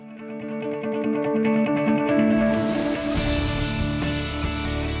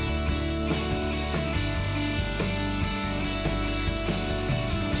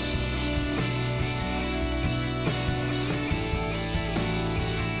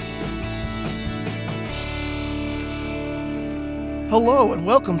Hello and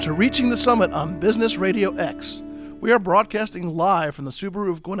welcome to Reaching the Summit on Business Radio X. We are broadcasting live from the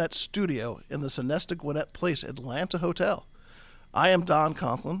Subaru of Gwinnett studio in the Sonesta Gwinnett Place Atlanta Hotel. I am Don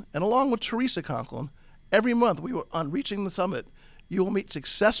Conklin, and along with Teresa Conklin, every month we will, on Reaching the Summit, you will meet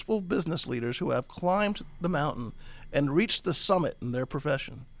successful business leaders who have climbed the mountain and reached the summit in their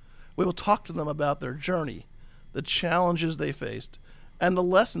profession. We will talk to them about their journey, the challenges they faced, and the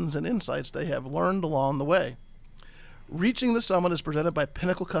lessons and insights they have learned along the way. Reaching the Summit is presented by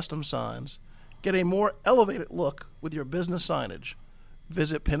Pinnacle Custom Signs. Get a more elevated look with your business signage.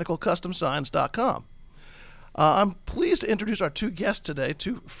 Visit pinnaclecustomsigns.com. I'm pleased to introduce our two guests today,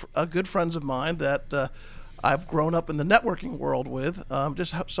 two good friends of mine that I've grown up in the networking world with.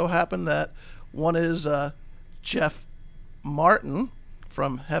 Just so happened that one is Jeff Martin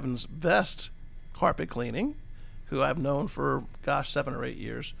from Heaven's Best Carpet Cleaning, who I've known for, 7 or 8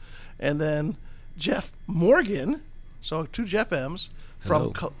 years. And then Jeff Morgan, so two Jeff M's,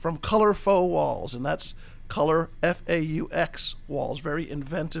 from Color Faux Walls, and that's Color F-A-U-X Walls. Very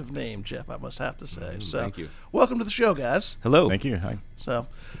inventive name, Jeff, I must have to say. Thank you. Welcome to the show, guys. Hello. Thank you. Hi. So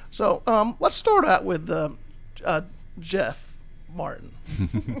let's start out with Jeff Martin.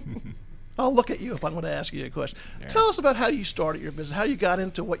 I'll look at you if I'm going to ask you a question. Yeah. Tell us about how you started your business, how you got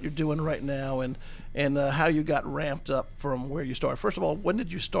into what you're doing right now, and how you got ramped up from where you started. First of all, when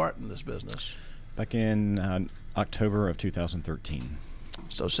did you start in this business? Back in October of 2013.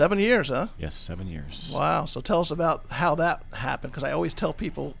 So 7 years, huh? Yes, 7 years. Wow. So tell us about how that happened, because I always tell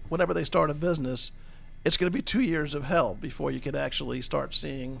people whenever they start a business, it's going to be 2 years of hell before you can actually start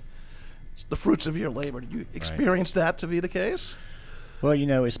seeing the fruits of your labor. Did you experience that to be the case? Well,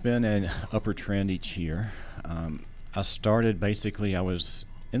 it's been an upward trend each year. I started I was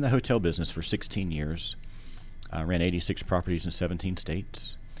in the hotel business for 16 years. I ran 86 properties in 17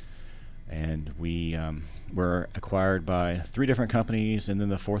 states. And we were acquired by 3 different companies, and then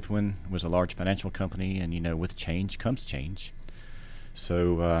the fourth one was a large financial company, and with change comes change.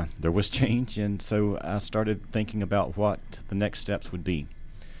 So there was change, and so I started thinking about what the next steps would be.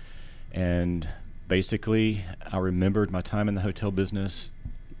 And basically, I remembered my time in the hotel business.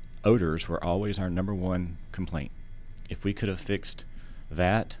 Odors were always our number one complaint. If we could have fixed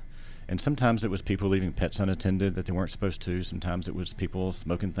that, and sometimes it was people leaving pets unattended that they weren't supposed to. Sometimes it was people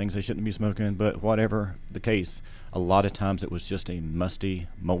smoking things they shouldn't be smoking. But whatever the case, a lot of times it was just a musty,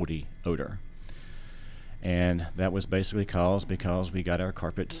 moldy odor. And that was basically caused because we got our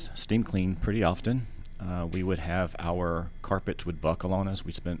carpets steam cleaned pretty often. We would have our carpets would buckle on us.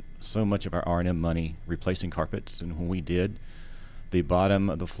 We spent so much of our R&M money replacing carpets, and when we did, the bottom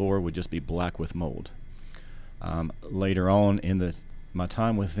of the floor would just be black with mold. Later on in my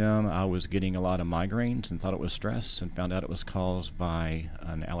time with them, I was getting a lot of migraines and thought it was stress, and found out it was caused by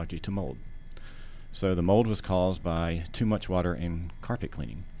an allergy to mold. So the mold was caused by too much water in carpet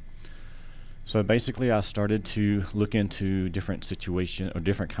cleaning. So basically I started to look into different situations or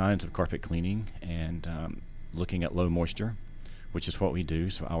different kinds of carpet cleaning, and looking at low moisture, which is what we do,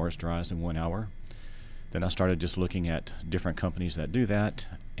 so ours dries in 1 hour. Then I started just looking at different companies that do that,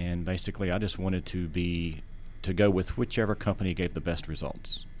 and basically I just wanted to go with whichever company gave the best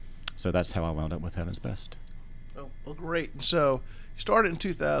results. So that's how I wound up with Heaven's Best. Well, great. So you started in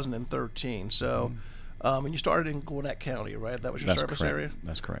 2013. So and you started in Gwinnett County, right? That was your service area?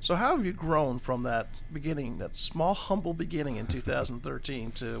 That's correct. So how have you grown from that beginning, that small, humble beginning in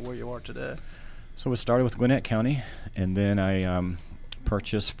 2013 to where you are today? So we started with Gwinnett County, and then I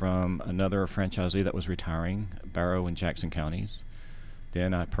purchased from another franchisee that was retiring, Barrow and Jackson counties.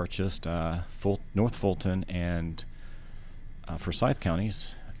 Then I purchased North Fulton and Forsyth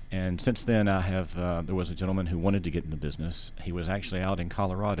counties. And since then, there was a gentleman who wanted to get in the business. He was actually out in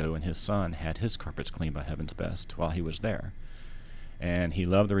Colorado, and his son had his carpets cleaned by Heaven's Best while he was there. And he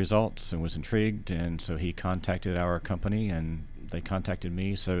loved the results and was intrigued, and so he contacted our company, and they contacted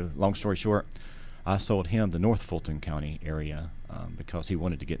me. So long story short, I sold him the North Fulton County area because he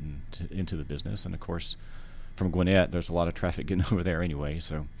wanted to get into the business. And, of course, from Gwinnett, there's a lot of traffic getting over there anyway,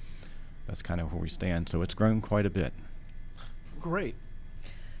 so that's kind of where we stand. So it's grown quite a bit. Great.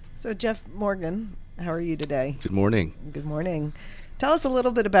 So Jeff Morgan, how are you today? Good morning. Good morning. Tell us a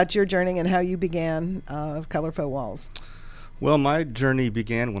little bit about your journey and how you began Color Faux Walls. Well, my journey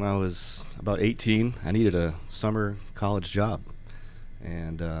began when I was about 18. I needed a summer college job,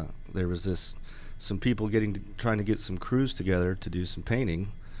 and there was some people trying to get some crews together to do some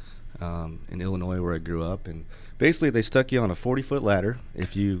painting in Illinois, where I grew up, and basically they stuck you on a 40-foot ladder.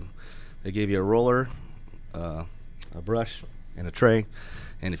 They gave you a roller, a brush, and a tray,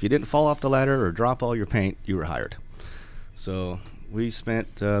 and if you didn't fall off the ladder or drop all your paint, you were hired. So we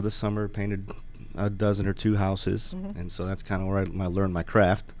spent the summer, painted a dozen or two houses, and so that's kind of where I learned my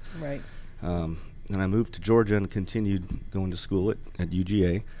craft. Right. Then I moved to Georgia and continued going to school at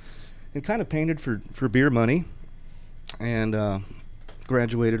UGA, and kind of painted for beer money, and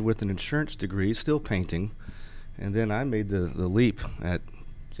graduated with an insurance degree, still painting. And then I made the leap at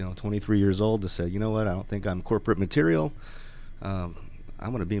 23 years old to say, you know what, I don't think I'm corporate material. I'm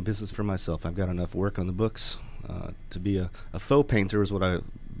going to be in business for myself. I've got enough work on the books to be a faux painter is what I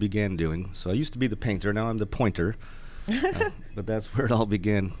began doing. So I used to be the painter. Now I'm the pointer. But that's where it all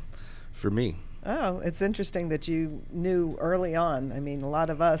began for me. Oh, it's interesting that you knew early on. I mean, a lot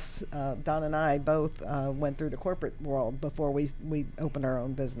of us, Don and I, both went through the corporate world before we opened our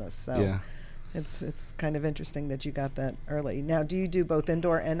own business. So Yeah. it's kind of interesting that you got that early. Now, do you do both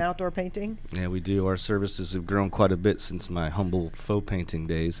indoor and outdoor painting? Yeah, we do. Our services have grown quite a bit since my humble faux painting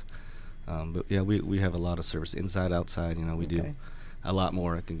days. But yeah, we have a lot of service inside, outside. We do Okay. a lot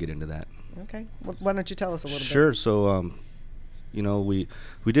more. I can get into that. Okay. Well, why don't you tell us a little bit? Sure. So, we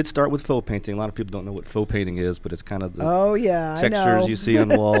did start with faux painting. A lot of people don't know what faux painting is, but it's kind of the Oh, yeah, I know. textures you see on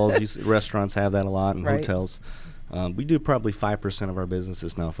walls. Restaurants have that a lot, and Right. hotels. We do probably 5% of our business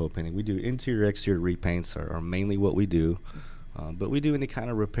is now faux painting. We do interior, exterior repaints are mainly what we do. But we do any kind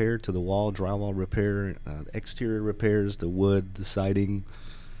of repair to the wall, drywall repair, exterior repairs, the wood, the siding,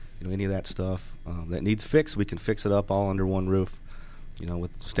 any of that stuff that needs fixed. We can fix it up all under one roof,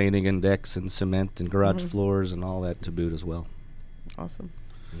 with staining and decks and cement and garage floors and all that to boot as well. Awesome.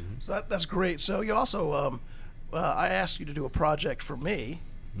 So that's great. So you also, I asked you to do a project for me,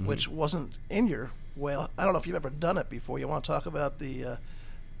 which wasn't in your. Well, I don't know if you've ever done it before. You want to talk about the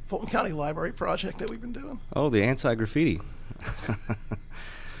Fulton County Library project that we've been doing? Oh, the anti-graffiti.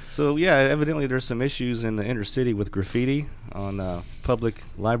 So, yeah, evidently there's some issues in the inner city with graffiti on public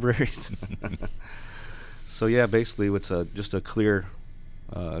libraries. So, yeah, basically it's just a clear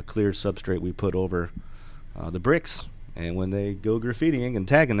substrate we put over the bricks. And when they go graffitiing and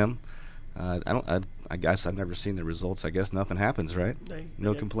tagging them, I guess I've never seen the results. I guess nothing happens, right?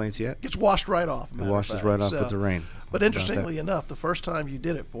 No complaints yet? Gets washed right off. It washes right off with the rain. But interestingly enough, the first time you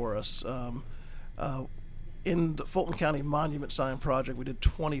did it for us, in the Fulton County Monument Sign Project, we did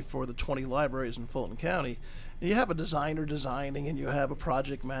 20 for the 20 libraries in Fulton County. And you have a designer designing, and you have a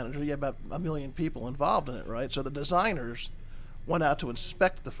project manager. You have about 1 million people involved in it, right? So the designers went out to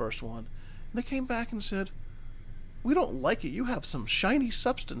inspect the first one, and they came back and said, "We don't like it. You have some shiny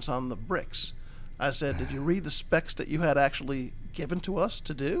substance on the bricks." I said, "Did you read the specs that you had actually given to us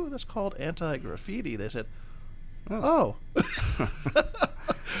to do? That's called anti-graffiti." They said, "Oh."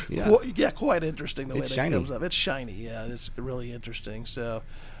 Yeah. Quite interesting the way It's that shiny. comes up. It's shiny, yeah. It's really interesting. So,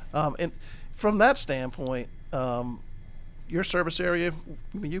 and from that standpoint, your service area,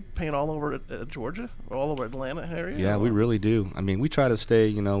 I mean, you paint all over Georgia, all over Atlanta area? Yeah, we really do. I mean, we try to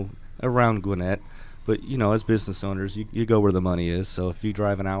stay, around Gwinnett. But, as business owners, you go where the money is. So if you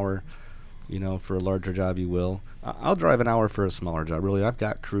drive an hour, for a larger job, you will. I'll drive an hour for a smaller job. Really, I've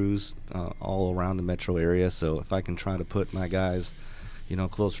got crews all around the metro area. So if I can try to put my guys,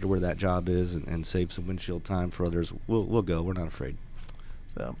 closer to where that job is and save some windshield time for others, we'll go. We're not afraid.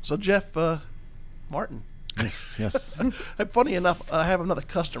 So Jeff Martin. Yes. Funny enough, I have another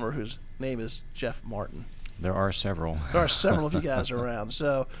customer whose name is Jeff Martin. There are several. There are several of you guys around.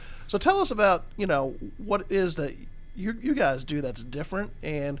 So tell us about, what it is that you guys do that's different,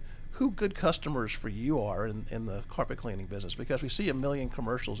 and who good customers for you are in the carpet cleaning business, because we see 1 million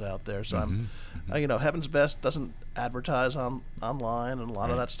commercials out there. So Heaven's Best doesn't advertise online and a lot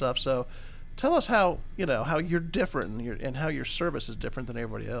of that stuff. So tell us how you're different and how your service is different than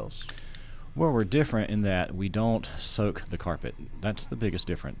everybody else. Well, we're different in that we don't soak the carpet. That's the biggest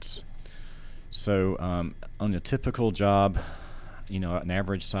difference. So on a typical job, an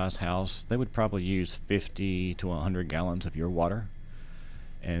average size house, they would probably use 50 to 100 gallons of your water,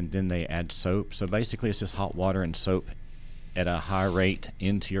 and then they add soap. So basically it's just hot water and soap at a high rate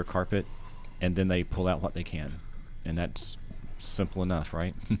into your carpet, and then they pull out what they can. And that's simple enough,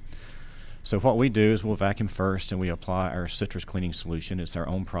 right? So what we do is we'll vacuum first, and we apply our citrus cleaning solution. It's our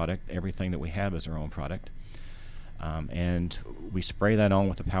own product. Everything that we have is our own product. And we spray that on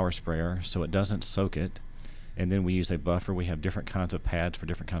with a power sprayer so it doesn't soak it. And then we use a buffer. We have different kinds of pads for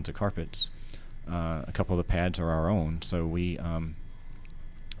different kinds of carpets. A couple of the pads are our own. So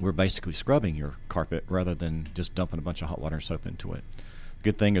we're basically scrubbing your carpet rather than just dumping a bunch of hot water and soap into it. The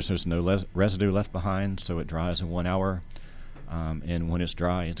good thing is there's no residue left behind, so it dries in 1 hour. And when it's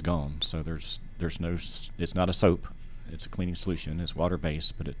dry, it's gone. So it's not a soap. It's a cleaning solution. It's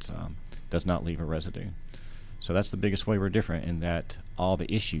water-based, but it does not leave a residue. So that's the biggest way we're different, in that all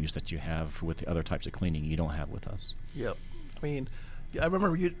the issues that you have with the other types of cleaning you don't have with us. Yep. I mean, I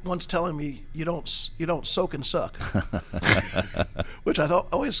remember you once telling me you don't soak and suck, which I thought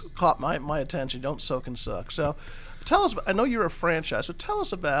always caught my attention. Don't soak and suck. So, tell us. I know you're a franchise, so tell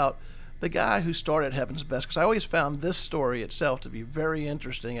us about the guy who started Heaven's Best, because I always found this story itself to be very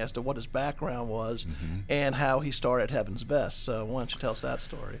interesting as to what his background was and how he started Heaven's Best. So, why don't you tell us that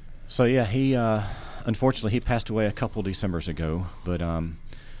story? So yeah, he unfortunately he passed away a couple Decembers ago, but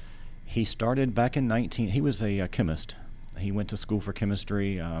he started back in he was a chemist. He went to school for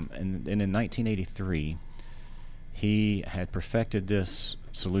chemistry, and in 1983, he had perfected this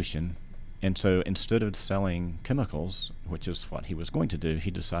solution. And so instead of selling chemicals, which is what he was going to do, he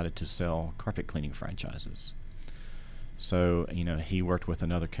decided to sell carpet cleaning franchises. So, he worked with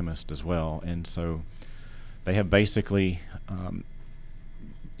another chemist as well. And so they have basically,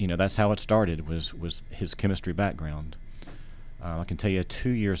 that's how it started, was his chemistry background. I can tell you 2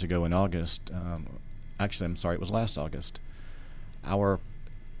 years ago in August, actually, I'm sorry, it was last August,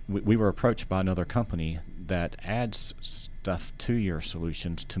 we were approached by another company that adds stuff to your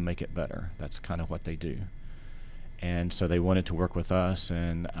solutions to make it better. That's kind of what they do. And so they wanted to work with us,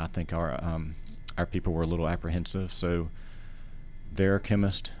 and I think our people were a little apprehensive. So their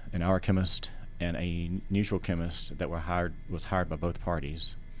chemist and our chemist and a neutral chemist that was hired by both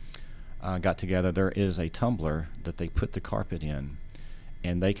parties got together. There is a tumbler that they put the carpet in,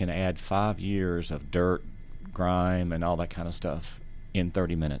 and they can add 5 years of dirt, grime, and all that kind of stuff in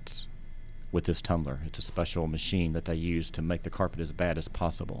 30 minutes with this tumbler. It's a special machine that they use to make the carpet as bad as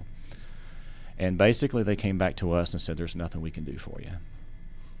possible. And basically they came back to us and said, there's nothing we can do for you,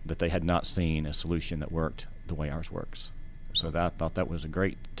 that they had not seen a solution that worked the way ours works. So I thought that was a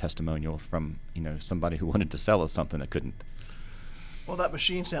great testimonial from somebody who wanted to sell us something that couldn't. Well, that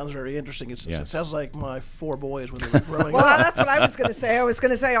machine sounds very interesting. Yes. It sounds like my 4 boys when they were growing Well, up. that's what I was going to say. I was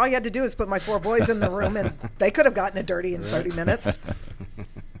going to say all you had to do is put my 4 boys in the room, and they could have gotten it dirty in 30 minutes.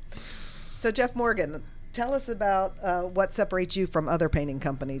 So, Jeff Morgan, tell us about what separates you from other painting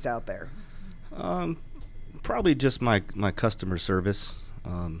companies out there. Probably just my customer service.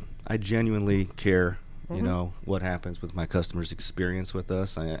 I genuinely care, what happens with my customers' experience with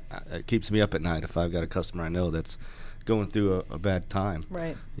us. It keeps me up at night if I've got a customer I know that's going through a bad time.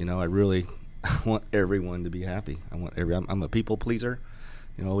 Right. I really want everyone to be happy. I'm a people pleaser,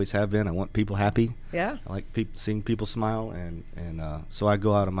 always have been. I want people happy. Yeah. I like seeing people smile, and so I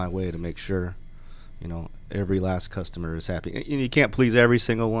go out of my way to make sure, every last customer is happy. And you can't please every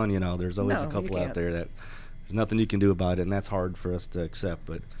single one. There's always a couple out there that there's nothing you can do about it, and that's hard for us to accept.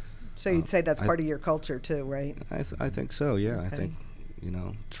 But so you'd say that's part of your culture too, right? I think so. Yeah, Okay. I think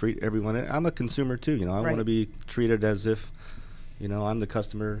treat everyone. I'm a consumer too. I Right. want to be treated as if I'm the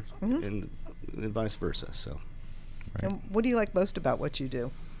customer, and vice versa. So. And what do you like most about what you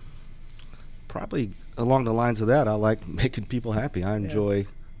do? Probably along the lines of that, I like making people happy. I enjoy,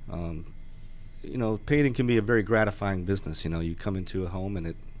 painting can be a very gratifying business. You come into a home and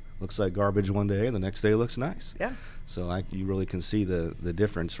it looks like garbage one day, and the next day it looks nice. Yeah. So you really can see the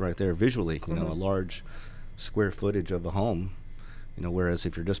difference right there visually. A large square footage of a home. Whereas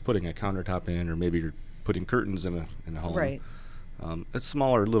if you're just putting a countertop in, or maybe you're putting curtains in a home, Right. it's a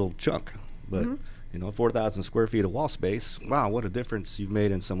smaller little chunk, but 4,000 square feet of wall space. Wow, what a difference you've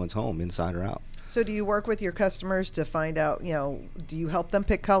made in someone's home, inside or out. So do you work with your customers to find out, do you help them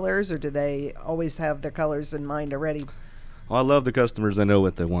pick colors, or do they always have their colors in mind already? Well, I love the customers that know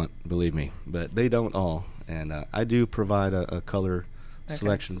what they want, believe me, but they don't all. And I do provide a color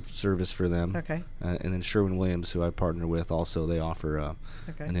selection service for them. Okay. And then Sherwin-Williams, who I partner with, also they offer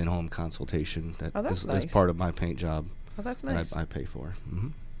Okay. an in-home consultation that Oh, that's is nice. part of my paint job. Oh, that's that nice. I pay for. Mm-hmm.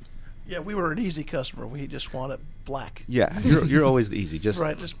 Yeah, we were an easy customer. We just wanted black. Yeah, you're always the easy. Just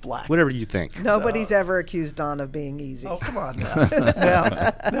Right, just black. whatever you think. Nobody's ever accused Don of being easy. Oh, come on now.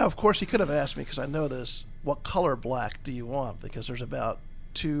 now, of course, he could have asked me, because I know this, what color black do you want? Because there's about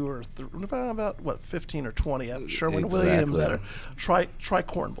 15 or 20 at Sherwin-Williams that are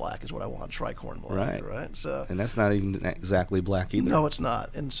tricorn black is what I want. Tricorn black, right? So, and that's not even exactly black either. no, it's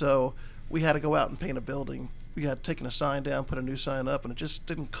not. And so we had to go out and paint a building. We had taken a sign down, put a new sign up, and it just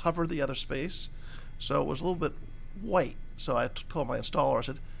didn't cover the other space. So it was a little bit white. So I told my installer, I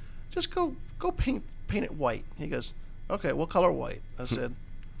said, just go paint it white. He goes, okay, what color white? I said,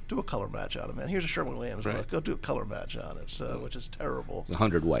 do a color match on it, man. Here's a Sherwin-Williams book. Go do a color match on it. So, which is terrible.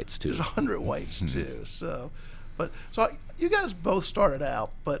 100 whites too. There's 100 whites too. So you guys both started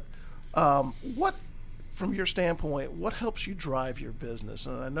out, but what, from your standpoint, what helps you drive your business?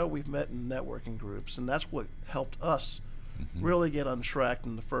 And I know we've met in networking groups, and that's what helped us really get untracked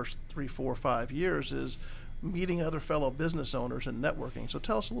in the first 3, 4, 5 years, is meeting other fellow business owners and networking. So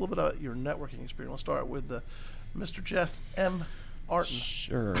tell us a little bit about your networking experience. We'll start with Mr. Jeff M. Arton.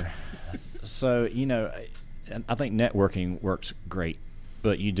 Sure. So, I think networking works great,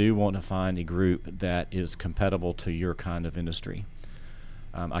 but you do want to find a group that is compatible to your kind of industry.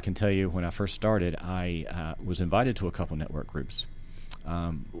 I can tell you when I first started, I was invited to a couple network groups.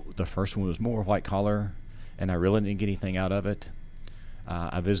 The first one was more white collar, and I really didn't get anything out of it.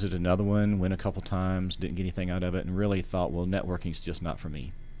 I visited another one, went a couple times, didn't get anything out of it, and really thought, well, networking is just not for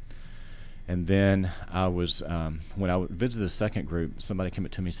me. And then I was, when I visited the second group, somebody came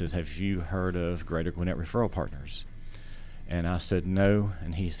up to me and says, have you heard of Greater Gwinnett Referral Partners? And I said no,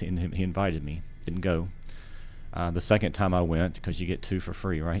 and he invited me, didn't go. The second time I went, because you get 2 for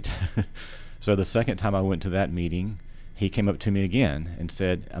free, right? So the second time I went to that meeting, he came up to me again and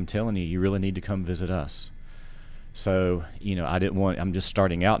said, I'm telling you, you really need to come visit us. So, I'm just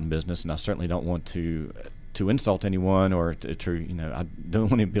starting out in business, and I certainly don't want to insult anyone or I don't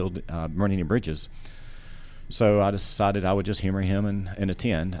want to burn any bridges. So I decided I would just humor him and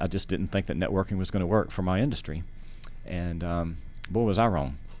attend. I just didn't think that networking was going to work for my industry. And boy, was I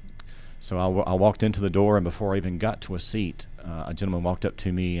wrong. So I walked into the door, and before I even got to a seat, a gentleman walked up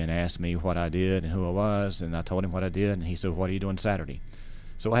to me and asked me what I did and who I was, and I told him what I did, and he said, what are you doing Saturday?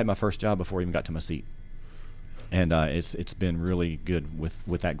 So I had my first job before I even got to my seat. And it's been really good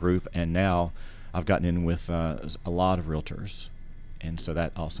with that group, and now I've gotten in with a lot of realtors, and so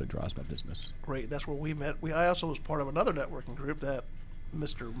that also drives my business. Great. That's where we met. I also was part of another networking group that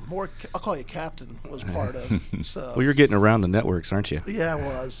Mr. Moore, I'll call you Captain, was part of. So, Well, you're getting around the networks, aren't you? yeah, it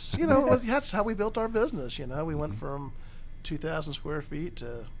was. That's how we built our business. We went from 2,000 square feet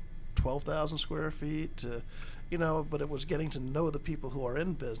to 12,000 square feet to, but it was getting to know the people who are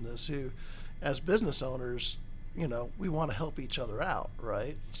in business who, as business owners, we want to help each other out,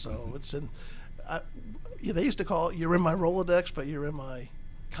 right? So it's they used to call it, you're in my Rolodex, but you're in my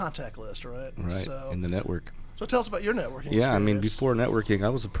contact list, right? Right, So, in the network. So tell us about your networking experience. Yeah, I mean, before networking, I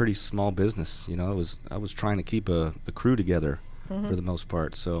was a pretty small business. I was trying to keep a crew together for the most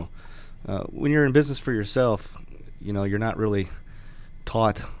part. So when you're in business for yourself, you're not really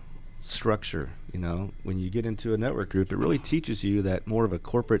taught structure. When you get into a network group, it really teaches you that more of a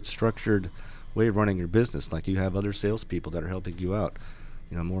corporate structured way of running your business. Like you have other salespeople that are helping you out,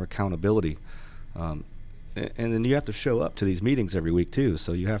 more accountability. And then you have to show up to these meetings every week too.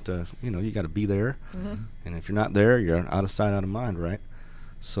 So you have to, you got to be there. And if you're not there, you're out of sight, out of mind, right?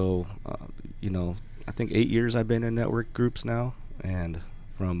 So, I think 8 years I've been in network groups now, and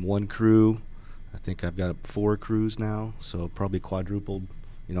from one crew, I think I've got 4 crews now. So probably quadrupled,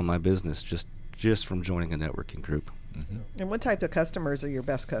 my business just from joining a networking group. And what type of customers are your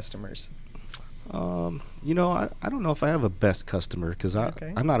best customers? I don't know if I have a best customer because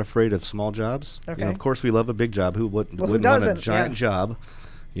I'm not afraid of small jobs. Okay. Of course, we love a big job. Who wouldn't want a giant job,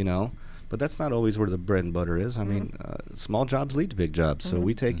 But that's not always where the bread and butter is. I mean, small jobs lead to big jobs. So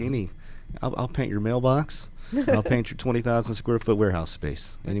we take any. I'll paint your mailbox. I'll paint your 20,000 square foot warehouse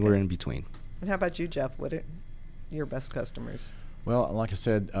space. Anywhere in between. And how about you, Jeff? What are your best customers? Well, like I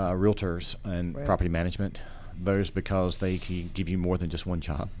said, realtors and property management. Those because they can give you more than just one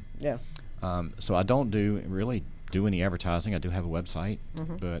job. Yeah. So I don't really do any advertising. I do have a website,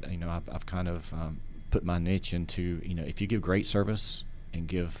 but I've kind of put my niche into if you give great service and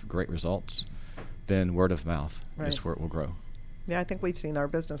give great results, then word of mouth is where it will grow. Yeah, I think we've seen our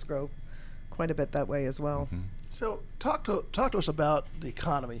business grow quite a bit that way as well. So talk to us about the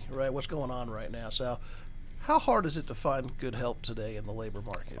economy, right? What's going on right now? So how hard is it to find good help today in the labor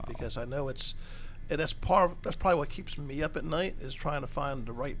market? Wow. Because I know that's probably what keeps me up at night is trying to find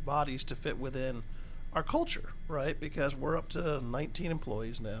the right bodies to fit within our culture, right? Because we're up to 19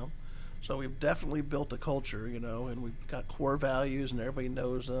 employees now. So we've definitely built a culture, and we've got core values and everybody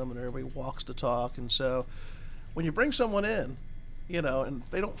knows them and everybody walks the talk. And so when you bring someone in, and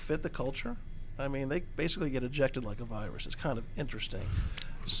they don't fit the culture, I mean, they basically get ejected like a virus. It's kind of interesting.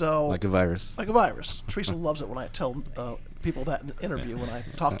 So like a virus. Like a virus. Teresa loves it when I tell people that in an interview, when I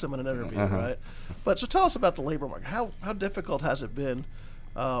talk to them in an interview, right? But so tell us about the labor market. How difficult has it been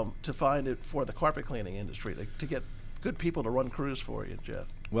to find it for the carpet cleaning industry to get good people to run crews for you, Jeff?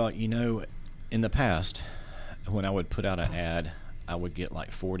 Well, in the past, when I would put out an ad, I would get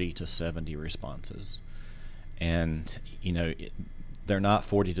like 40 to 70 responses. And, they're not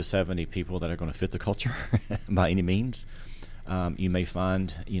 40 to 70 people that are going to fit the culture by any means. You may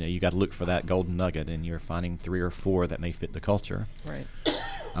find, you got to look for that golden nugget, and you're finding 3 or 4 that may fit the culture. Right.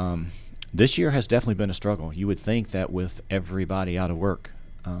 This year has definitely been a struggle. You would think that with everybody out of work,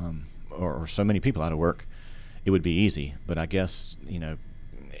 or so many people out of work, it would be easy. But I guess,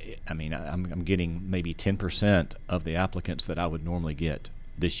 I'm getting maybe 10% of the applicants that I would normally get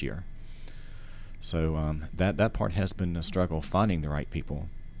this year. So that part has been a struggle, finding the right people.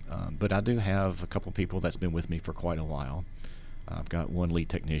 But I do have a couple people that's been with me for quite a while. I've got one lead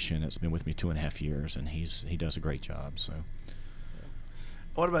technician that's been with me 2.5 years, and he does a great job. So,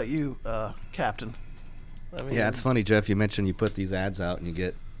 What about you, Captain? I mean, Yeah, it's funny, Jeff. You mentioned you put these ads out and you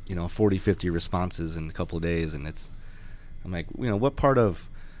get 40, 50 responses in a couple of days, and I'm like, what part of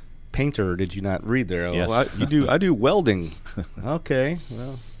painter did you not read there? Yes. Well, I do welding. Okay,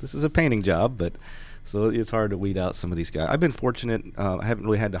 well, this is a painting job, but so it's hard to weed out some of these guys. I've been fortunate. I haven't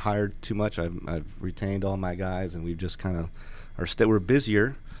really had to hire too much. I've retained all my guys, and we've just kind of we're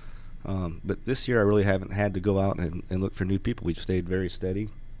busier. But this year I really haven't had to go out and look for new people. We've stayed very steady.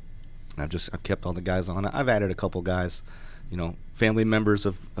 I've kept all the guys on. I've added a couple guys, family members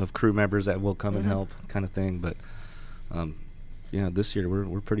of crew members that will come and help, kind of thing. But this year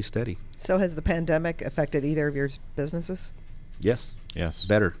we're pretty steady. So has the pandemic affected either of your businesses? Yes.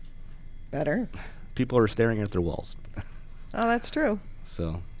 Better. Better. People are staring at their walls. Oh, that's true.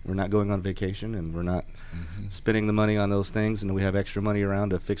 So we're not going on vacation, and we're not spending the money on those things, and we have extra money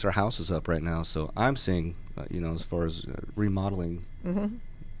around to fix our houses up right now. So I'm seeing, as far as remodeling,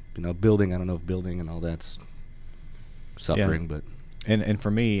 building. I don't know if building and all that's suffering, but and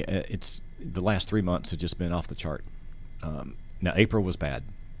for me, it's the last 3 months have just been off the chart. Now April was bad.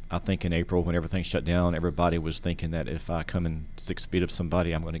 I think in April, when everything shut down, everybody was thinking that if I come in 6 feet of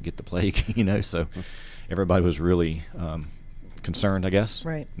somebody, I'm going to get the plague. So everybody was really concerned, I guess,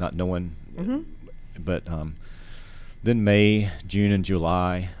 right? Not knowing. But then May, June, and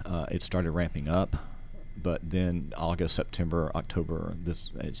July, it started ramping up. But then August, September, October,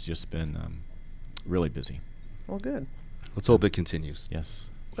 it's just been really busy. Well, good. let's hope it continues. Yes.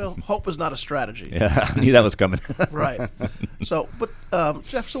 Well, hope is not a strategy. Yeah, I knew that was coming. Right. So, but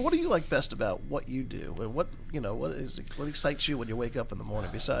Jeff, so what do you like best about what you do, and what excites you when you wake up in the morning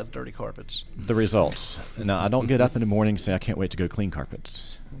besides dirty carpets? The results. Now, I don't get up in the morning and say I can't wait to go clean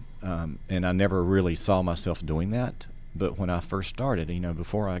carpets, and I never really saw myself doing that. But when I first started,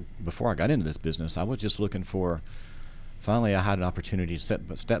 before I got into this business, I was just looking for. Finally, I had an opportunity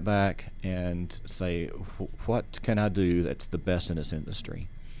to step back and say, what can I do that's the best in this industry?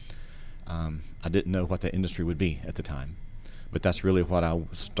 I didn't know what that industry would be at the time, but that's really what I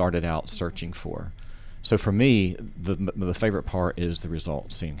started out searching for. So for me, the favorite part is the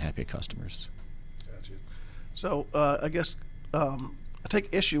result, seeing happy customers. Gotcha. So I guess I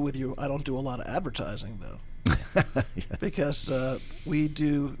take issue with you. I don't do a lot of advertising, though. Yeah. Because we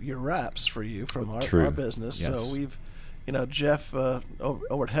do your wraps for you from our business. Yes. So we've, Jeff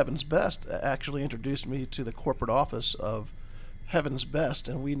over at Heaven's Best actually introduced me to the corporate office of Heaven's Best,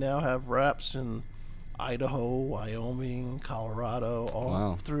 and we now have wraps in Idaho, Wyoming, Colorado,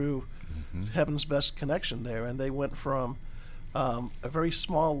 all through Heaven's Best connection there. And they went from a very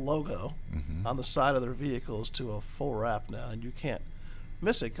small logo on the side of their vehicles to a full wrap now, and you can't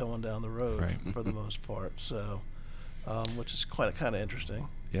miss it going down the road for the most part. So, which is kind of interesting.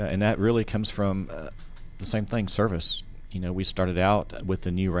 Yeah, and that really comes from the same thing, service. We started out with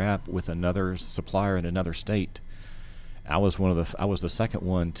the new wrap with another supplier in another state. I was the second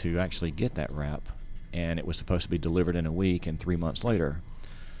one to actually get that wrap, and it was supposed to be delivered in a week and 3 months later.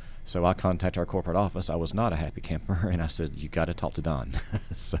 So I contacted our corporate office. I was not a happy camper, and I said, "You got to talk to Don."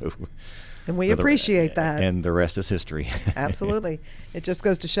 And we appreciate that. And the rest is history. Absolutely. It just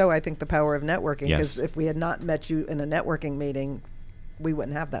goes to show, I think, the power of networking. Because Yes. if we had not met you in a networking meeting, we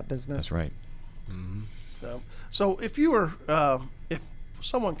wouldn't have that business. That's right. So if you were, if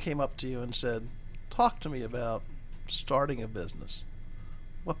someone came up to you and said, "Talk to me about starting a business,"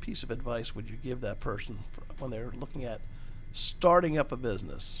 what piece of advice would you give that person when they're looking at starting up a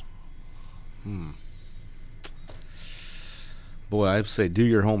business? Boy, I'd say do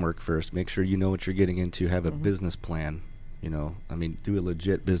your homework first. Make sure you know what you're getting into. Have a business plan. Do a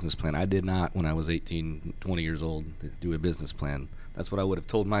legit business plan. I did not, when I was 18, 20 years old, do a business plan. That's what I would have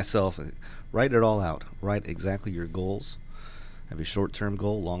told myself. Write it all out. Write exactly your goals. Have a short-term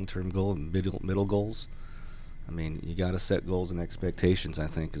goal, long-term goal, and middle goals. You got to set goals and expectations, I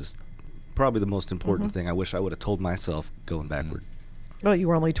think, is probably the most important thing. I wish I would have told myself going backward. Well, you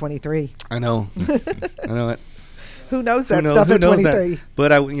were only 23. I know. I know it. Who knows that stuff at 23?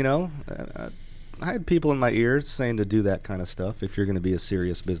 But I had people in my ears saying to do that kind of stuff if you're going to be a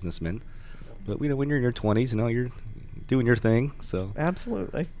serious businessman. But when you're in your 20s, you're doing your thing. So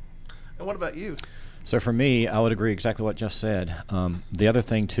Absolutely. And what about you? So for me, I would agree exactly what Jeff said. The other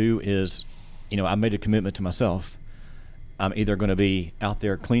thing too is, I made a commitment to myself. I'm either going to be out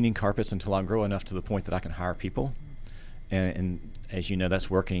there cleaning carpets until I grow enough to the point that I can hire people, and as you know, that's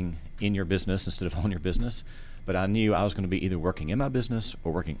working in your business instead of on your business. But I knew I was going to be either working in my business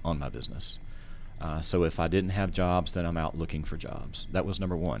or working on my business. So if I didn't have jobs, then I'm out looking for jobs. That was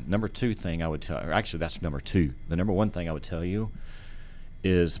number one. Number two thing I would tell, or actually that's number two. The number one thing I would tell you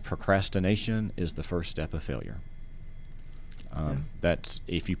is procrastination is the first step of failure. That's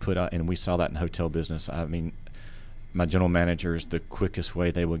if you put out, and we saw that in hotel business. I mean, my general managers, the quickest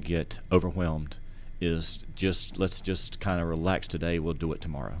way they would get overwhelmed is let's just kind of relax today. We'll do it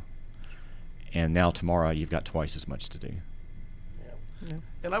tomorrow. And now tomorrow you've got twice as much to do. Yeah.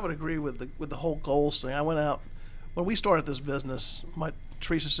 And I would agree with the whole goals thing. I went out when we started this business.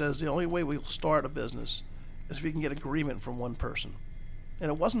 Teresa says the only way we'll start a business is if we can get agreement from one person,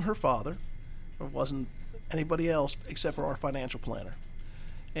 and it wasn't her father, or it wasn't anybody else except for our financial planner,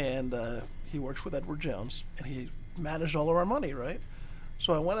 and he works with Edward Jones, and he managed all of our money, right?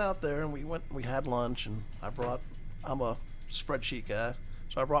 So I went out there and we had lunch, and I'm a spreadsheet guy,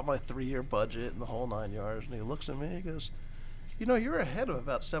 so I brought my 3-year budget and the whole 9 yards, and he looks at me and he goes, you know, you're ahead of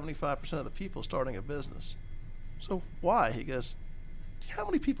about 75% of the people starting a business. So why? He goes, how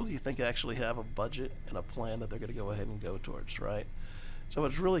many people do you think actually have a budget and a plan that they're going to go ahead and go towards, right? So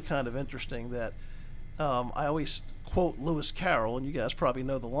it's really kind of interesting that I always quote Lewis Carroll, and you guys probably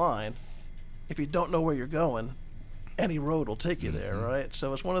know the line, if you don't know where you're going, any road will take you there, right?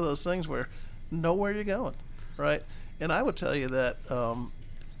 So it's one of those things where know where you're going, right? And I would tell you that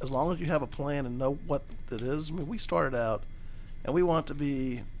as long as you have a plan and know what it is, I mean, we started out and we want to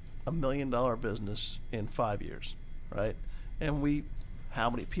be $1 million business in 5 years, right? And how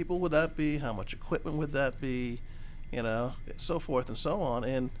many people would that be? How much equipment would that be? You know, so forth and so on.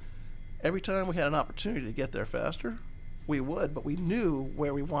 And every time we had an opportunity to get there faster, we would, but we knew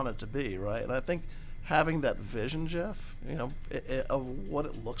where we wanted to be, right? And I think having that vision, Jeff, you know, of what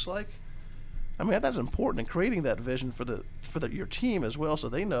it looks like, I mean, that's important in creating that vision for your team as well, so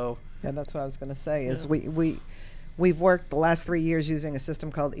they know. Yeah, that's what I was going to say. Is we've worked the last 3 years using a system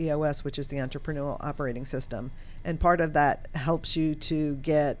called EOS, which is the Entrepreneurial Operating System, and part of that helps you to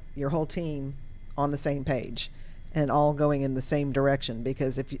get your whole team on the same page and all going in the same direction.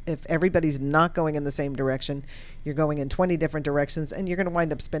 Because if everybody's not going in the same direction, you're going in 20 different directions, and you're going to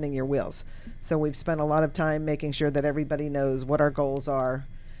wind up spinning your wheels. So we've spent a lot of time making sure that everybody knows what our goals are,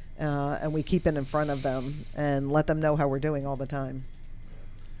 and we keep it in front of them and let them know how we're doing all the time.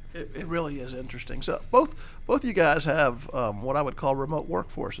 It really is interesting. So both of you guys have what I would call remote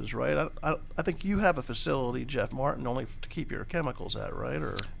workforces, right? I think you have a facility, Jeff Martin, only to keep your chemicals at, right?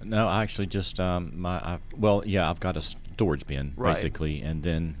 Or no, I actually just I've got a storage bin basically, and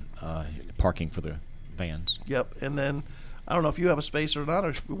then parking for the vans. Yep, and then I don't know if you have a space or not, or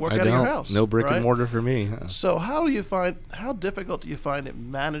if you work out of your house. No brick and mortar for me. So how difficult do you find it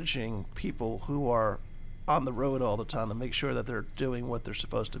managing people who are on the road all the time to make sure that they're doing what they're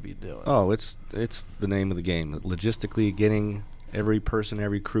supposed to be doing? Oh, it's the name of the game. Logistically, getting every person,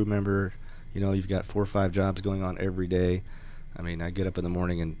 every crew member, you know, you've got 4 or 5 jobs going on every day. I mean, I get up in the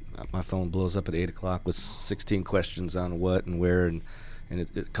morning and my phone blows up at 8 o'clock with 16 questions on what and where, and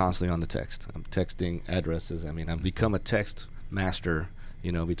it's constantly on the text. I'm texting addresses. I mean, I've become a text master,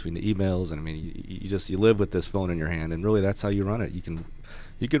 you know, between the emails, and I mean, you live with this phone in your hand, and really that's how you run it. You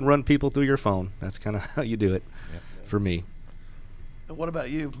can run people through your phone. That's kind of how you do it, for me. And what about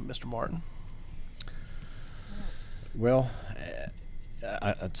you, Mr. Martin? Well,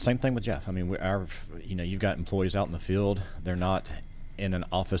 same thing with Jeff. I mean, you've got employees out in the field. They're not in an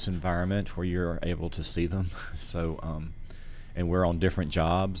office environment where you're able to see them. So, and we're on different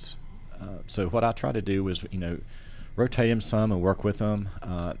jobs. So what I try to do is, you know, rotate them some and work with them.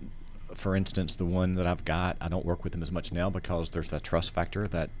 For instance, the one that I've got, I don't work with them as much now because there's that trust factor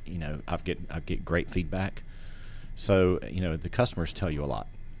that, you know, I get great feedback. So, you know, the customers tell you a lot.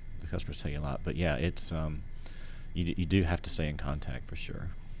 But yeah, it's you do have to stay in contact for sure.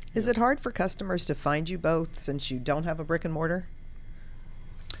 Is it hard for customers to find you both since you don't have a brick and mortar?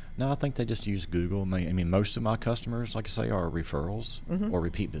 No, I think they just use Google. I mean, most of my customers, like I say, are referrals or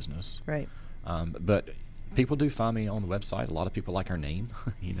repeat business. Right. But people do find me on the website. A lot of people like our name,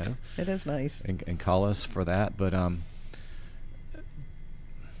 you know. It is nice. And call us for that. But,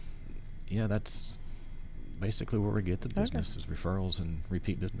 yeah, that's basically where we get the business is referrals and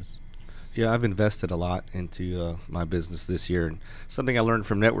repeat business. Yeah, I've invested a lot into my business this year. And something I learned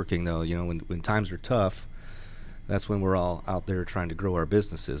from networking, though, you know, when times are tough, that's when we're all out there trying to grow our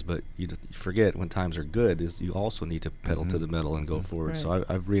businesses. But you forget when times are good, is you also need to pedal to the metal and go forward. Right. So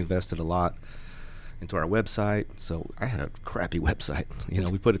I've reinvested a lot into our website. So I had a crappy website. You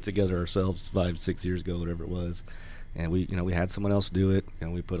know, we put it together ourselves 5-6 years ago, whatever it was, and we had someone else do it,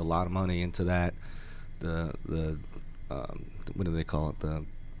 and we put a lot of money into that. The what do they call it?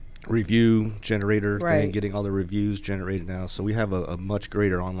 review generator thing, Right. getting all the reviews generated now. So we have a much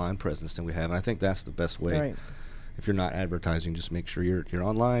greater online presence than we have, and I think that's the best way. Right. If you're not advertising, just make sure you're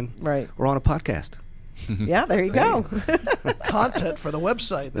online Right. or on a podcast. Yeah, there you go. Content for the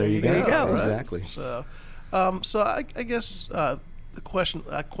website. There you go. There you go. right? Exactly. So, I guess the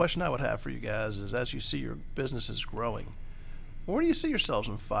question I would have for you guys is, as you see your businesses growing, where do you see yourselves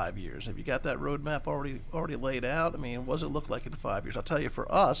in 5 years? Have you got that roadmap already laid out? I mean, what does it look like in 5 years? I'll tell you, for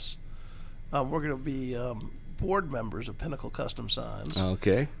us, we're going to be board members of Pinnacle Custom Signs,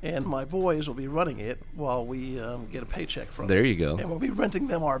 Okay. and my boys will be running it while we get a paycheck from There them. you go. And we'll be renting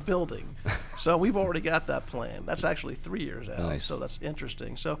them our building. So we've already got that plan. That's actually 3 years out. Nice. So that's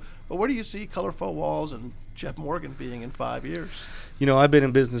interesting. So, but where do you see Colorful Walls and Jeff Morgan being in 5 years? You know, I've been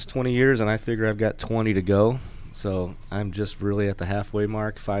in business 20 years, and I figure I've got 20 to go. So I'm just really at the halfway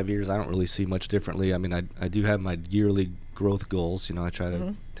mark. 5 years, I don't really see much differently. I mean, I do have my yearly growth goals. You know, I try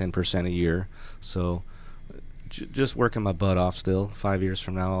to 10% a year. So just working my butt off still. 5 years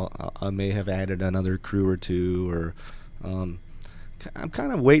from now, I may have added another crew or two, or I'm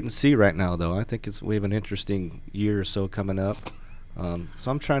kind of wait and see right now, though. I think we have an interesting year or so coming up.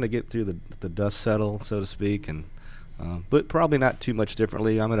 So I'm trying to get through the dust settle, so to speak, and but probably not too much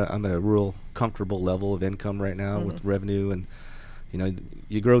differently. I'm at a real comfortable level of income right now with revenue, and you know,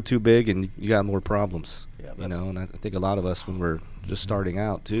 you grow too big and you got more problems. Yeah, you know, and I think a lot of us, when we're just starting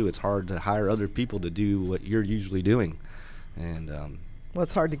out too, it's hard to hire other people to do what you're usually doing, and Well,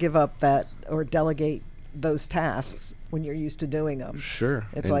 it's hard to give up that or delegate those tasks when you're used to doing them. sure,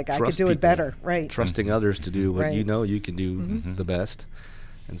 It's and like, I could trust do it people. better, right? Trusting others to do what you Right. know you can do the best.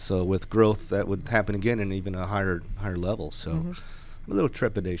 And so with growth, that would happen again in even a higher level. So I'm a little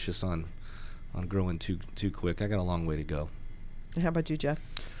trepidatious on growing too quick. I got a long way to go. How about you, Jeff?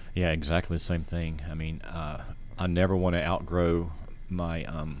 Yeah, exactly the same thing. I mean, I never want to outgrow my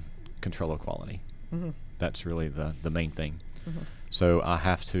control of quality. That's really the main thing. So I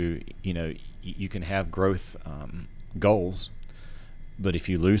have to, you know, you can have growth goals, but if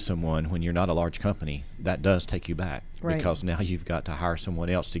you lose someone when you're not a large company, that does take you back, Right. because now you've got to hire someone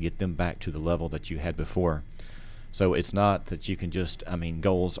else to get them back to the level that you had before. So it's not that you can just, I mean,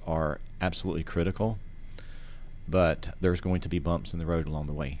 goals are absolutely critical, but there's going to be bumps in the road along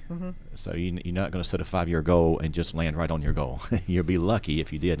the way. So you're not going to set a 5-year goal and just land right on your goal. You'll be lucky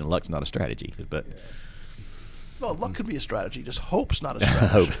if you did, and luck's not a strategy. But Well, luck could be a strategy. Just hope's not a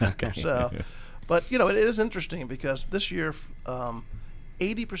strategy. Hope, okay. So, but you know, it is interesting because this year,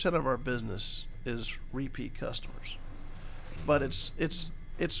 80% of our business is repeat customers. But it's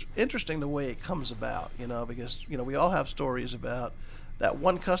interesting the way it comes about, you know, because you know we all have stories about that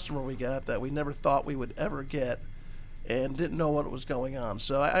one customer we got that we never thought we would ever get, and didn't know what was going on.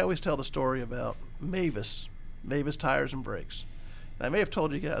 So I always tell the story about Mavis Tires and Brakes. And I may have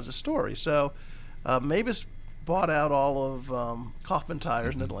told you guys a story. So Mavis bought out all of Kaufman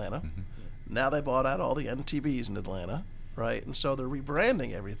Tires in Atlanta. Now they bought out all the NTBs in Atlanta, right? And so they're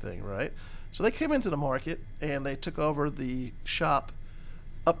rebranding everything, right? So they came into the market and they took over the shop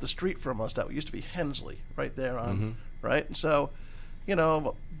up the street from us that used to be Hensley, right there on, right? And so, you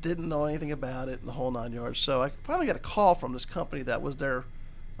know, didn't know anything about it in the whole 9 yards. So I finally got a call from this company that was their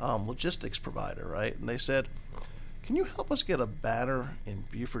logistics provider, right? And they said, can you help us get a banner in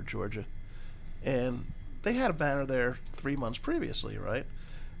Buford, Georgia? And they had a banner there 3 months previously, right?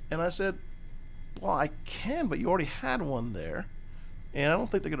 And I said, well, I can, but you already had one there, and I don't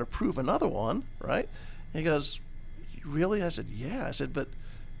think they're going to approve another one, right? And he goes, really? I said, yeah. I said, but,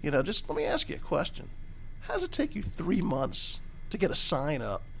 you know, just let me ask you a question. How does it take you 3 months to get a sign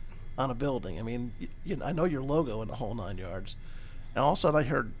up on a building? I mean, you know, I know your logo in the whole 9 yards. And all of a sudden I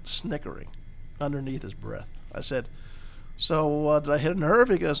heard snickering underneath his breath. I said, so did I hit a nerve?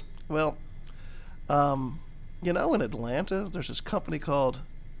 He goes, well, you know, in Atlanta, there's this company called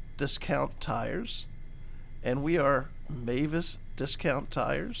Discount Tires, and we are Mavis Discount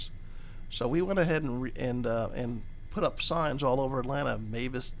Tires. So we went ahead and put up signs all over Atlanta,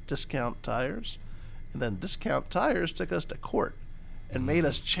 Mavis Discount Tires, and then Discount Tires took us to court and made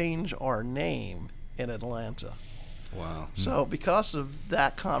us change our name in Atlanta. Wow. So because of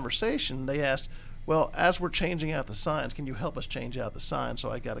that conversation, they asked, well, as we're changing out the signs, can you help us change out the signs? So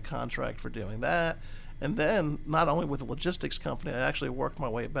I got a contract for doing that. And then not only with the logistics company, I actually worked my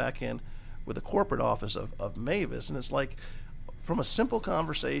way back in with the corporate office of Mavis. And it's like, from a simple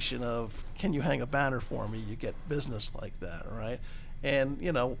conversation of, can you hang a banner for me, you get business like that, right? And,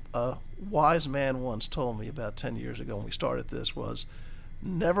 you know, a wise man once told me about 10 years ago when we started this was,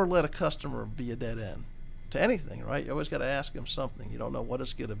 never let a customer be a dead end to anything, right? You always got to ask them something. You don't know what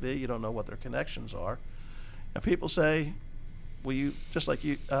it's going to be. You don't know what their connections are. And people say, will you, just like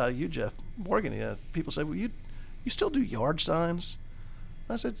you, Jeff Morgan, people say, well, you still do yard signs?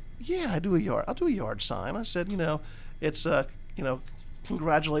 I said, yeah, I'll do a yard sign. I said, it's,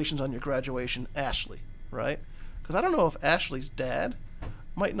 congratulations on your graduation, Ashley, right? Because I don't know if Ashley's dad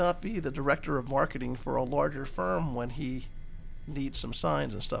might not be the director of marketing for a larger firm when he needs some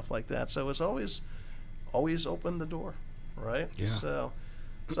signs and stuff like that. So it's always open the door, right? Yeah.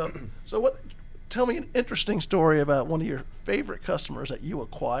 So what? Tell me an interesting story about one of your favorite customers that you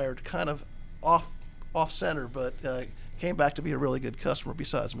acquired, kind of off center, but came back to be a really good customer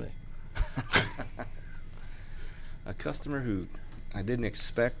besides me. A customer who I didn't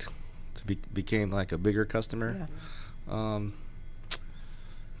expect to became like a bigger customer. Yeah.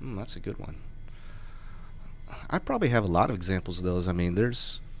 That's a good one. I probably have a lot of examples of those. I mean,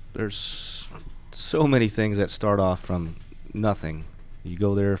 there's so many things that start off from nothing. You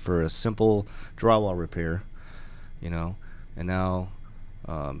go there for a simple drywall repair, and now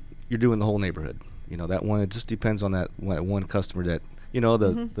you're doing the whole neighborhood. That one, it just depends on that one customer that,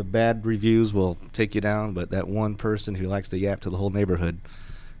 the bad reviews will take you down, but that one person who likes to yap to the whole neighborhood,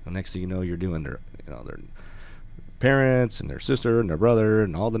 the next thing you know, you're doing their parents and their sister and their brother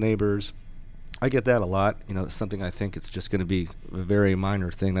and all the neighbors. I get that a lot. It's something I think it's just going to be a very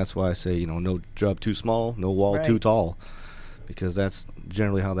minor thing. That's why I say, no job too small, no wall too tall, because that's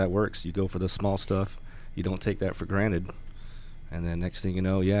generally how that works. You go for the small stuff. You don't take that for granted. And then next thing you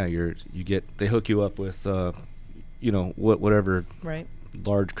know, they hook you up with, whatever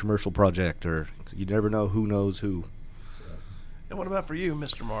large commercial project, or you never know who knows who. And what about for you,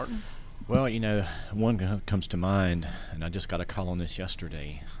 Mr. Martin? Well, one comes to mind, and I just got a call on this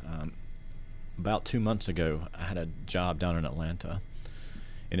yesterday. About 2 months ago, I had a job down in Atlanta,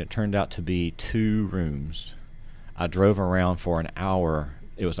 and it turned out to be 2 rooms. I drove around for an hour.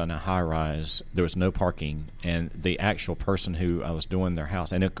 It was on a high-rise. There was no parking, and the actual person who I was doing their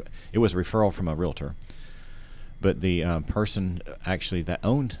house, and it was a referral from a realtor, but the person actually that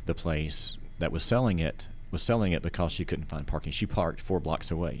owned the place that was selling it because she couldn't find parking. She parked 4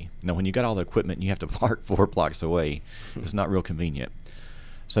 blocks away. Now, when you got all the equipment and you have to park 4 blocks away, it's not real convenient.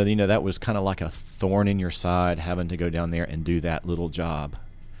 So, that was kind of like a thorn in your side, having to go down there and do that little job.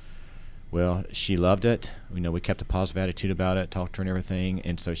 Well, she loved it. We kept a positive attitude about it, talked to her and everything,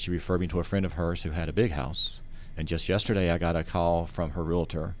 and so she referred me to a friend of hers who had a big house. And just yesterday, I got a call from her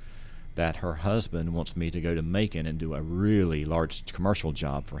realtor that her husband wants me to go to Macon and do a really large commercial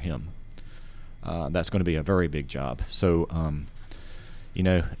job for him. That's going to be a very big job. So,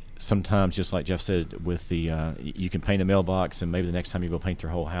 sometimes, just like Jeff said, with the you can paint a mailbox, and maybe the next time you go paint their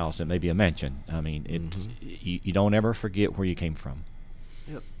whole house, it may be a mansion. I mean, it's you don't ever forget where you came from.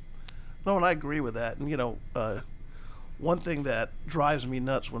 Yep. No, and I agree with that. And one thing that drives me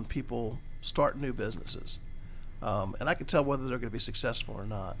nuts when people start new businesses, and I can tell whether they're going to be successful or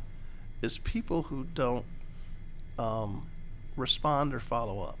not, is people who don't respond or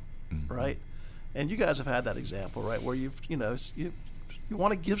follow up, right? And you guys have had that example, right, where you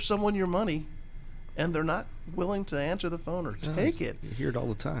want to give someone your money, and they're not willing to answer the phone or take it. You hear it all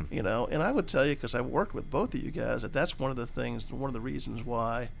the time. And I would tell you, because I've worked with both of you guys, that's one of the reasons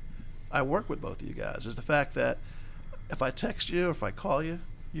why I work with both of you guys, is the fact that if I text you or if I call you,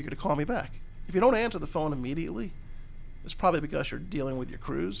 you're going to call me back. If you don't answer the phone immediately, it's probably because you're dealing with your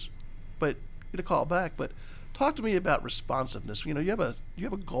crews, but you're going to call back. But talk to me about responsiveness. You have a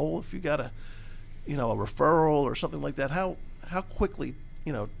goal. If you got a referral or something like that, how quickly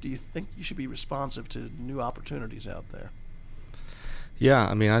do you think you should be responsive to new opportunities out there? Yeah,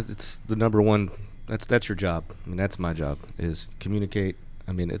 I mean, it's the number one. That's your job. I mean, that's my job, is communicate.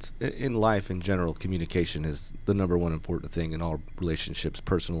 I mean, it's in life in general, communication is the number one important thing in all relationships,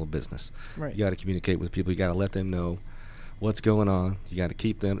 personal and business. Right. You got to communicate with people. You got to let them know what's going on. You got to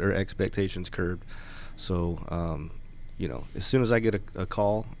keep their expectations curbed. So, as soon as I get a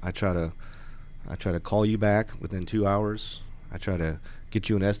call, I try to call you back within 2 hours. I try to get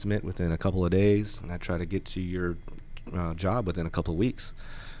you an estimate within a couple of days, and I try to get to your job within a couple of weeks.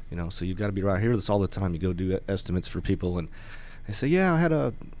 So you've got to be right here. This all the time. You go do estimates for people, and they say, yeah, I had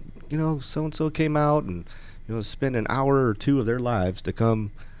so-and-so came out and, spend an hour or 2 of their lives to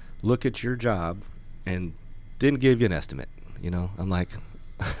come look at your job and didn't give you an estimate. I'm like,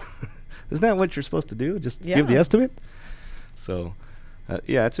 isn't that what you're supposed to do? Just give the estimate? So,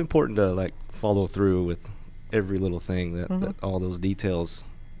 it's important to follow through with every little thing, that all those details.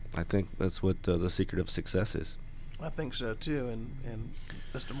 I think that's what the secret of success is. I think so too. And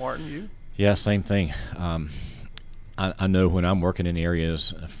Mr. Martin, you? Yeah, same thing. I know when I'm working in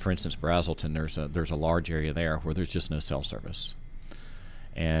areas, for instance, Brazelton, there's a large area there where there's just no cell service.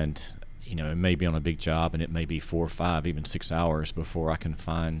 And it may be on a big job, and it may be 4 or 5, even 6 hours before I can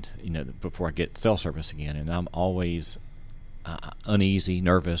find, before I get cell service again. And I'm always uneasy,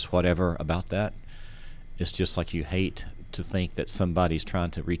 nervous, whatever about that. It's just like you hate to think that somebody's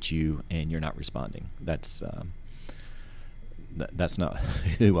trying to reach you and you're not responding. That's not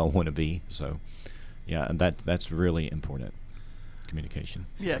who I want to be. So, yeah, and that's really important, communication.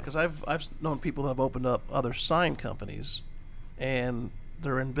 Yeah, because I've known people that have opened up other sign companies, and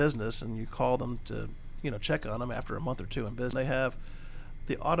they're in business, and you call them to check on them after a month or two in business. They have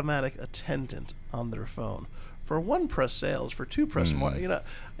the automatic attendant on their phone for one press sales, for two press more.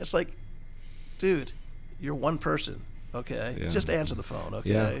 It's like, dude, you're one person. Okay, Yeah. just answer the phone. Okay,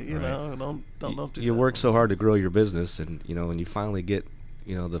 Yeah, don't do You that. work so hard to grow your business, and when you finally get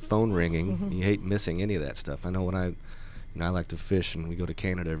the phone ringing, you hate missing any of that stuff. I know when I like to fish, and we go to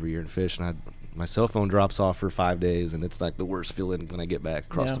Canada every year and fish, and my cell phone drops off for 5 days, and it's like the worst feeling when I get back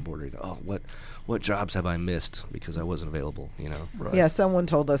across Yeah. the border. Oh, what jobs have I missed because I wasn't available? Right. Yeah, someone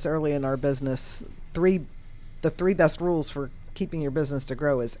told us early in our business, the 3 best rules for keeping your business to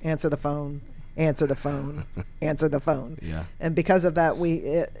grow is answer the phone, answer the phone, answer the phone. Yeah. And because of that,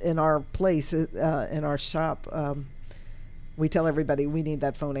 in our place, in our shop, we tell everybody we need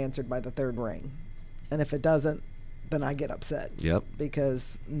that phone answered by the 3rd ring. And if it doesn't, then I get upset. Yep.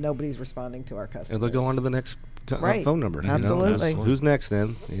 Because nobody's responding to our customers. And they'll go on to the next Right. phone number. Absolutely. Who's next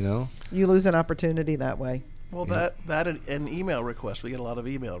then? You lose an opportunity that way. Well, that and email requests. We get a lot of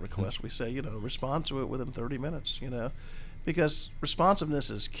email requests. We say, respond to it within 30 minutes, because responsiveness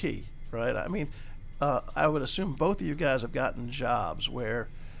is key, right? I mean, I would assume both of you guys have gotten jobs where,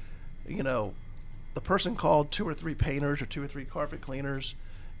 the person called 2 or 3 painters or 2 or 3 carpet cleaners,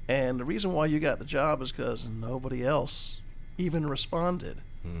 and the reason why you got the job is because nobody else even responded,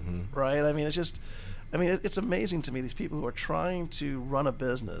 right? I mean, it's amazing to me, these people who are trying to run a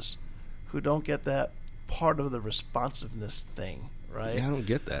business who don't get that part of the responsiveness thing, right? Yeah, I don't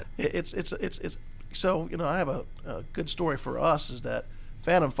get that. It's so I have a good story for us is that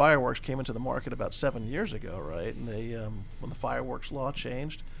Phantom Fireworks came into the market about 7 years ago, right? And they when the fireworks law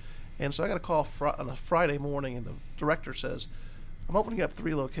changed, and so I got a call on a Friday morning, and the director says, "I'm opening up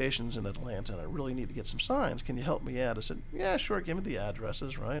 3 locations in Atlanta, and I really need to get some signs. Can you help me out?" I said, "Yeah, sure. Give me the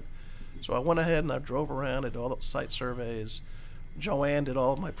addresses, right?" So I went ahead and I drove around, I did all the site surveys. Joanne did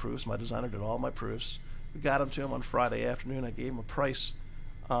all of my proofs. My designer did all of my proofs. We got them to him on Friday afternoon. I gave him a price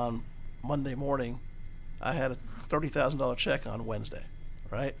on Monday morning. I had a $30,000 check on Wednesday,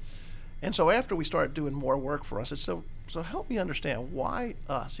 right? And so after we started doing more work for us, I said, so help me understand, why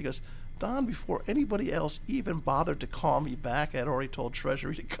us? He goes, "Don, before anybody else even bothered to call me back, I'd already told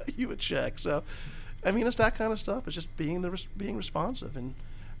Treasury to cut you a check." So, I mean, it's that kind of stuff. It's just being responsive. And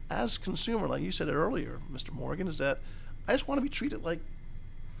as consumer, like you said it earlier, Mr. Morgan, is that I just want to be treated like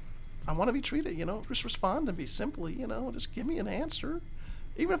I want to be treated, just respond to me simply, just give me an answer,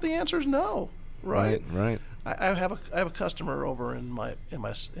 even if the answer is no, right? Right. I have a customer over in my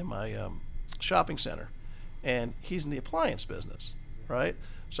shopping center, and he's in the appliance business, right?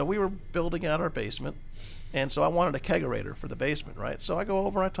 So we were building out our basement, and so I wanted a kegerator for the basement, right? So I go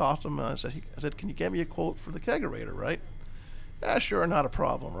over and I talk to him, and I said, "Can you get me a quote for the kegerator, right?" "Yeah, sure, not a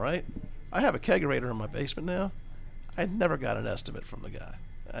problem," right? I have a kegerator in my basement now. I never got an estimate from the guy.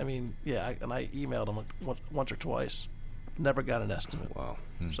 I mean, yeah, and I emailed him once or twice. Never got an estimate. Wow.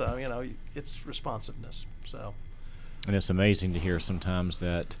 So, it's responsiveness. So, And it's amazing to hear sometimes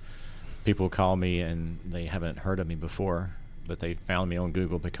that people call me and they haven't heard of me before, but they found me on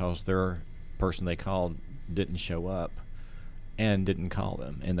Google because their person they called didn't show up and didn't call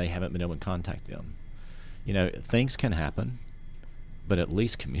them, and they haven't been able to contact them. Things can happen, but at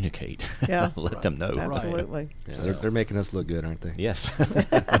least communicate. Yeah. Let them know. Absolutely. Yeah, they're making us look good, aren't they? Yes.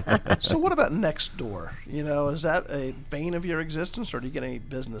 so what about Nextdoor? Is that a bane of your existence, or do you get any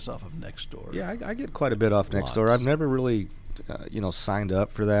business off of Nextdoor? Yeah, I get quite a bit off Nextdoor. Lots. I've never really, signed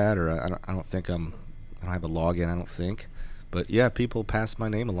up for that, or I don't think I don't have a login. I don't think, but yeah, people pass my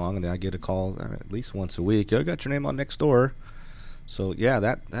name along, and I get a call at least once a week. "I got your name on Nextdoor." So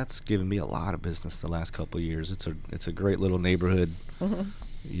yeah, that's given me a lot of business the last couple of years. It's a great little neighborhood.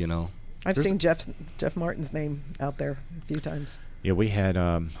 I've seen Jeff Martin's name out there a few times. Yeah, we had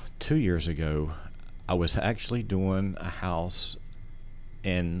 2 years ago, I was actually doing a house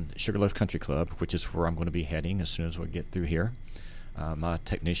in Sugarloaf Country Club, which is where I'm going to be heading as soon as we get through here. My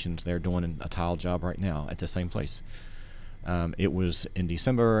technicians, they're doing a tile job right now at the same place. It was in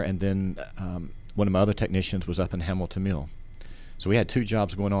December, and then one of my other technicians was up in Hamilton Mill. So we had 2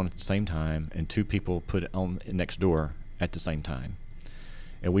 jobs going on at the same time, and 2 people put it on Nextdoor at the same time.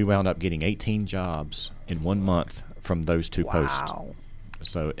 And we wound up getting 18 jobs in 1 month from those 2 posts. Wow.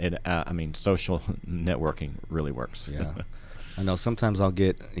 So social networking really works. Yeah. I know sometimes I'll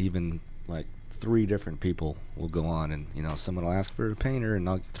get even like 3 different people will go on, and someone will ask for a painter,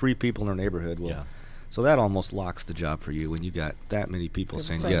 and 3 people in our neighborhood will. Yeah. So that almost locks the job for you when you got that many people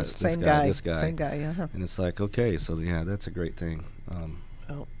saying yes, this guy, this guy. Same guy, yeah. And it's like, okay, so yeah, that's a great thing.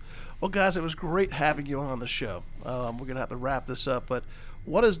 Well, guys, it was great having you on the show. We're going to have to wrap this up, but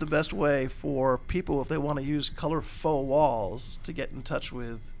what is the best way for people, if they want to use color faux walls, to get in touch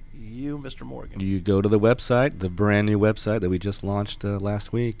with you, Mr. Morgan? You go to the website, the brand new website that we just launched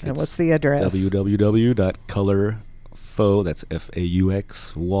last week. And what's the address? www.colorfaux, that's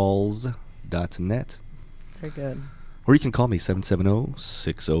FAUX, walls.net. Very good. Or you can call me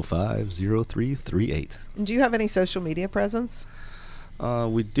 770-605-0338. And do you have any social media presence?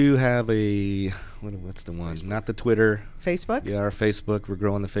 We do have what's the one? Not the Twitter. Facebook? Yeah, our Facebook. We're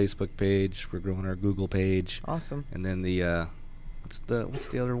growing the Facebook page. We're growing our Google page. Awesome. And then what's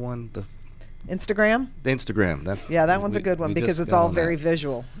the other one? The Instagram? The Instagram. That one's a good one because it's all very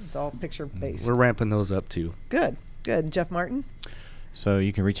visual. It's all picture based. We're ramping those up too. Good. Jeff Martin? So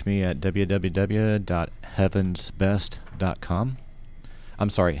you can reach me at www.heavensbest.com. I'm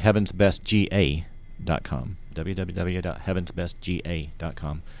sorry, heavensbestga.com.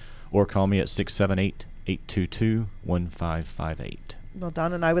 www.heavensbestga.com. Or call me at 678-822-1558. Well,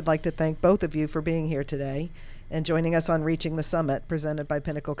 Don and I would like to thank both of you for being here today and joining us on Reaching the Summit, presented by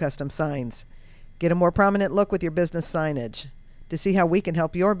Pinnacle Custom Signs. Get a more prominent look with your business signage. To see how we can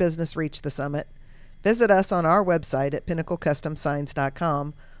help your business reach the summit, visit us on our website at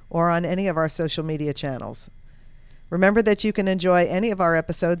pinnaclecustomsigns.com or on any of our social media channels. Remember that you can enjoy any of our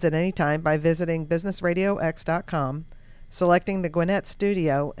episodes at any time by visiting businessradiox.com, selecting the Gwinnett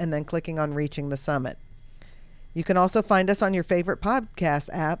Studio, and then clicking on Reaching the Summit. You can also find us on your favorite podcast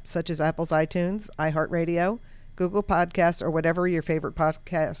app, such as Apple's iTunes, iHeartRadio, Google Podcasts, or whatever your favorite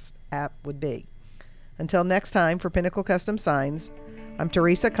podcast app would be. Until next time, for Pinnacle Custom Signs, I'm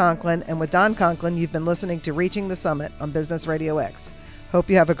Teresa Conklin, and with Don Conklin, you've been listening to Reaching the Summit on Business Radio X. Hope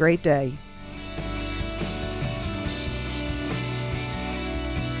you have a great day.